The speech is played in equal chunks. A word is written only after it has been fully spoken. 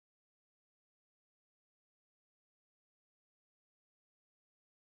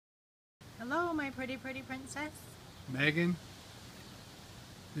Hello, my pretty princess. Megan,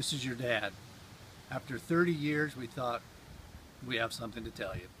 this is your dad. After 30 years, we thought we have something to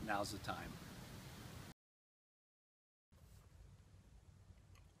tell you. Now's the time.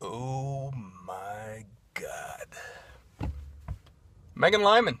 Oh my God. Megan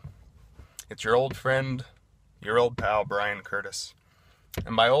Lyman. It's your old friend, your old pal, Brian Curtis.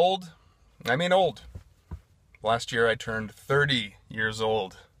 And by old, I mean old. Last year I turned 30 years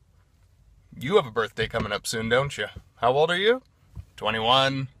old. You have a birthday coming up soon, don't you? How old are you?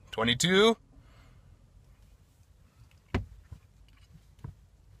 21? 22?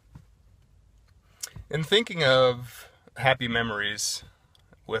 In thinking of happy memories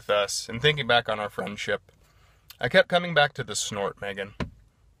with us and thinking back on our friendship, I kept coming back to the snort, Megan.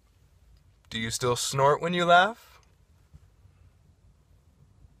 Do you still snort when you laugh?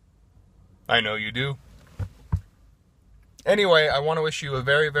 I know you do. Anyway, I want to wish you a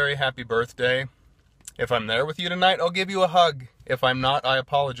very, very happy birthday. If I'm there with you tonight, I'll give you a hug. If I'm not, I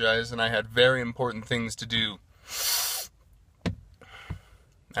apologize, and I had very important things to do.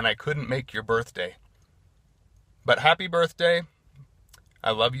 And I couldn't make your birthday. But happy birthday.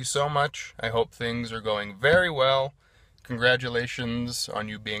 I love you so much. I hope things are going very well. Congratulations on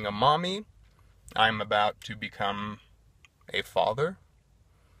you being a mommy. I'm about to become a father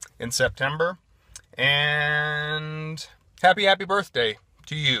in September. And happy birthday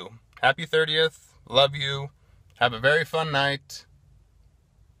to you. Happy 30th. Love you. Have a very fun night.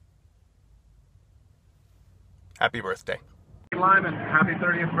 Happy birthday. Lyman, happy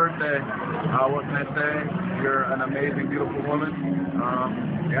 30th birthday. What can I say? You're an amazing, beautiful woman.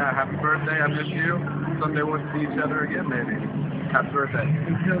 Yeah, happy birthday. I miss you. Someday we'll see each other again, maybe. Happy birthday.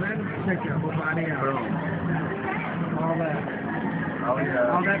 Until then, check your whole body out. Boom. All that. Oh,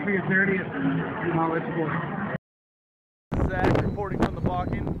 yeah. All that for your 30th. I'll let you boy. Zach reporting from the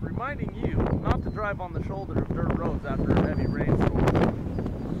Bakken, reminding you not to drive on the shoulder of dirt roads after a heavy rainstorm.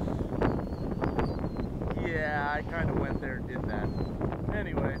 Yeah, I kind of went there and did that.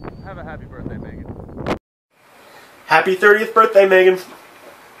 Anyway, have a happy birthday, Megan. Happy 30th birthday, Megan.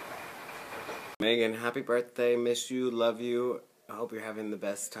 Megan, happy birthday. Miss you, love you. I hope you're having the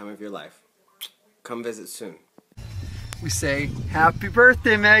best time of your life. Come visit soon. We say, happy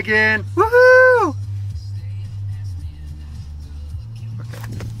birthday, Megan. Woohoo! Okay,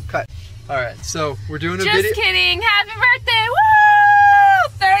 cut. All right, so we're doing a video. Just kidding. Happy birthday. Woo!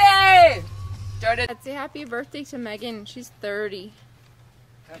 30! Let's say happy birthday to Megan. She's 30.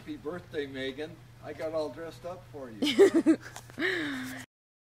 Happy birthday, Megan. I got all dressed up for you.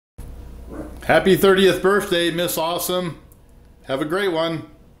 Happy 30th birthday, Miss Awesome. Have a great one.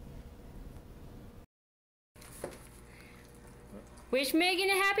 Wish Megan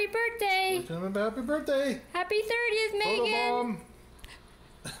a happy birthday. Wish him a happy birthday. Happy 30th, Megan.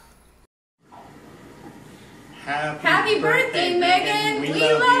 Happy birthday, Megan. We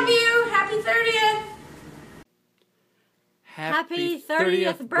love you. Happy 30th. Happy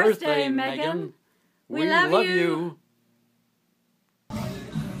 30th birthday, Megan. We love you.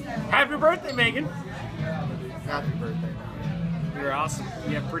 Happy birthday, Megan. Happy birthday. You're awesome.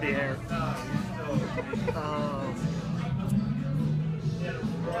 You have pretty hair.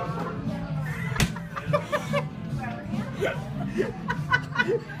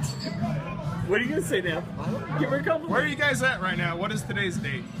 What are you gonna say now? Give her a compliment. Where are you guys at right now? What is today's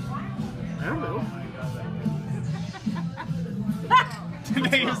date? I don't know.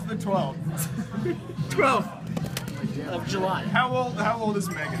 Today is the 12th. 12th of July. How old is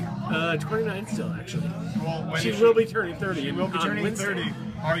Megan? 29 still, actually. Well, when She will be turning 30. She will be turning Wednesday. 30.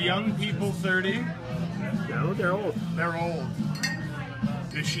 Are young people 30? No, they're old. They're old.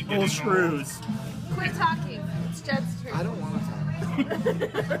 Is she Old shrews. Quit talking. It's Jed's turn. I don't want to talk.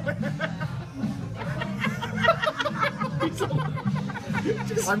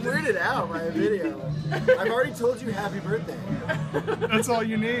 I'm weirded out by a video. I've already told you happy birthday. That's all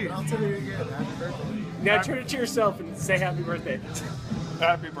you need. I'll tell you again, happy birthday. Now turn it to yourself and say happy birthday.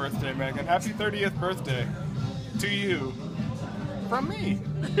 Happy birthday, Megan. Happy 30th birthday to you. From me.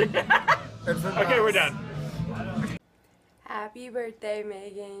 Okay, we're done. Happy birthday,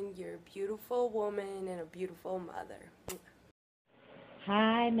 Megan. You're a beautiful woman and a beautiful mother.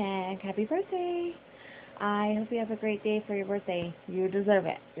 Hi, Meg. Happy birthday. I hope you have a great day for your birthday. You deserve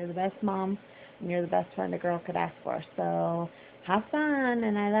it. You're the best mom, and you're the best friend a girl could ask for. So have fun,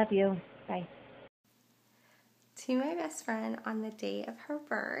 and I love you. Bye. To my best friend on the day of her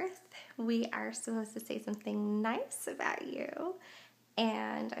birth, we are supposed to say something nice about you.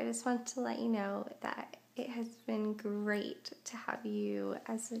 And I just want to let you know that it has been great to have you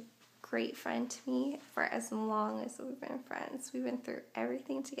as a great friend to me for as long as we've been friends. We've been through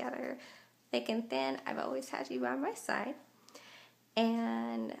everything together, thick and thin, I've always had you by my side.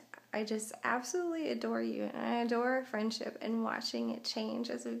 And I just absolutely adore you, and I adore our friendship and watching it change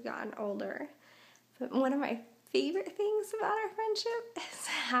as we've gotten older. But one of my favorite things about our friendship is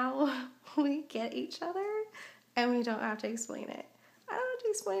how we get each other and we don't have to explain it. I don't have to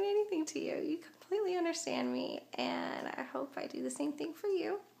explain anything to you. You completely understand me, and I hope I do the same thing for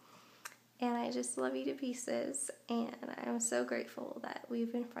you. And I just love you to pieces, and I'm so grateful that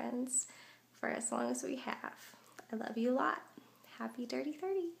we've been friends for as long as we have. I love you a lot. Happy Dirty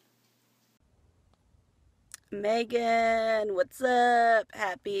 30. Megan, what's up?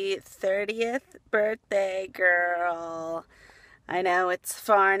 Happy 30th birthday, girl. I know it's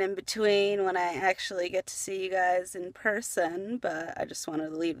far and in between when I actually get to see you guys in person, but I just wanted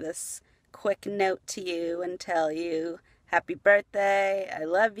to leave this quick note to you and tell you happy birthday. I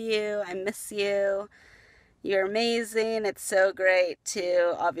love you. I miss you. You're amazing. It's so great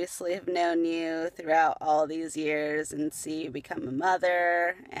to obviously have known you throughout all these years and see you become a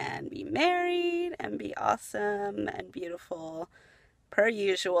mother and be married and be awesome and beautiful per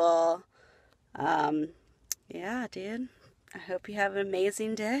usual. Yeah, dude. I hope you have an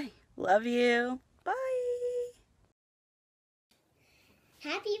amazing day. Love you. Bye.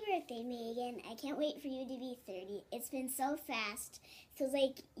 Happy birthday, Megan. I can't wait for you to be 30. It's been so fast. Feels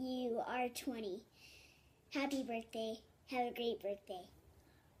like you are 20. Happy birthday. Have a great birthday.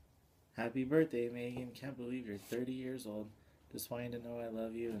 Happy birthday, Megan. Can't believe you're 30 years old. Just wanting to know I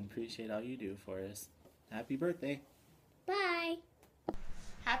love you and appreciate all you do for us. Happy birthday. Bye.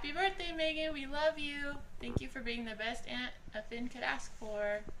 Happy birthday, Megan. We love you. Thank you for being the best aunt a Finn could ask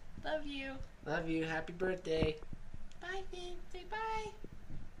for. Love you. Love you. Happy birthday. Bye, Finn. Say bye.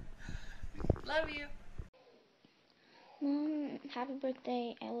 Love you. Mom, happy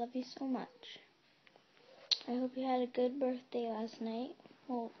birthday. I love you so much. I hope you had a good birthday last night.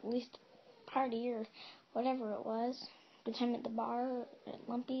 Well, at least party or whatever it was. Good time at the bar, or at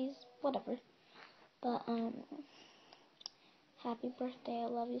Lumpy's, whatever. But, happy birthday. I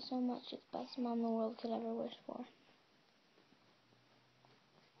love you so much. It's the best mom the world could ever wish for.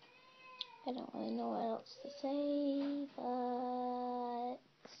 I don't really know what else to say, but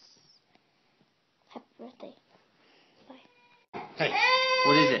happy birthday. Bye. Hey,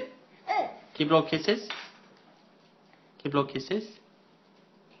 what is it? Can you blow kisses? Can you blow kisses?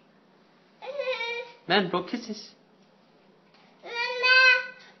 Man, blow kisses.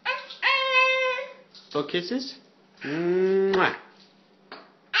 Blow kisses? Mwah.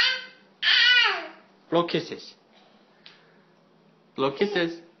 Blow kisses. Blow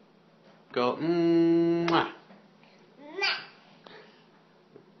kisses. Go. Mwah.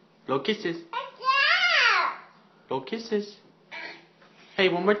 Blow kisses. Blow kisses. Hey,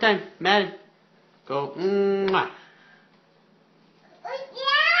 one more time. Madden. Go. Mwah.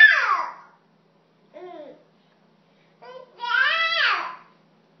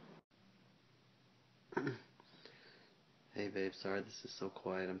 Hey babe, sorry this is so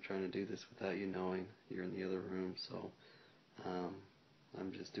quiet. I'm trying to do this without you knowing. You're in the other room, so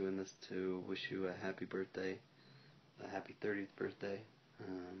I'm just doing this to wish you a happy birthday, a happy 30th birthday.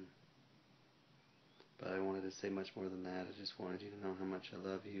 But I wanted to say much more than that. I just wanted you to know how much I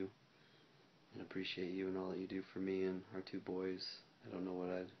love you and appreciate you and all that you do for me and our two boys. I don't know what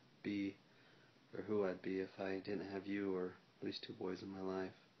I'd be or who I'd be if I didn't have you or these two boys in my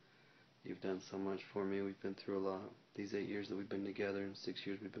life. You've done so much for me. We've been through a lot. These 8 years that we've been together and 6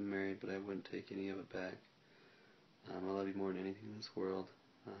 years we've been married, but I wouldn't take any of it back. I love you more than anything in this world.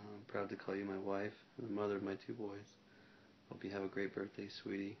 I'm proud to call you my wife and the mother of my two boys. Hope you have a great birthday,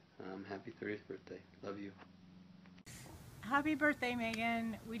 sweetie. Happy 30th birthday. Love you. Happy birthday,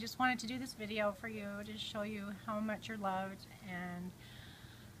 Megan. We just wanted to do this video for you to show you how much you're loved and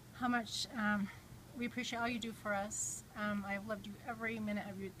how much we appreciate all you do for us. I've loved you every minute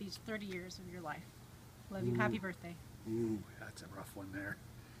of these 30 years of your life. Love you. Happy birthday. Ooh, that's a rough one there.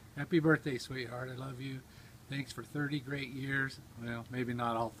 Happy birthday, sweetheart. I love you. Thanks for 30 great years. Well, maybe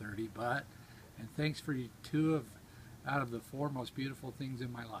not all 30, but. And thanks for you out of the 4 most beautiful things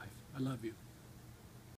in my life. I love you.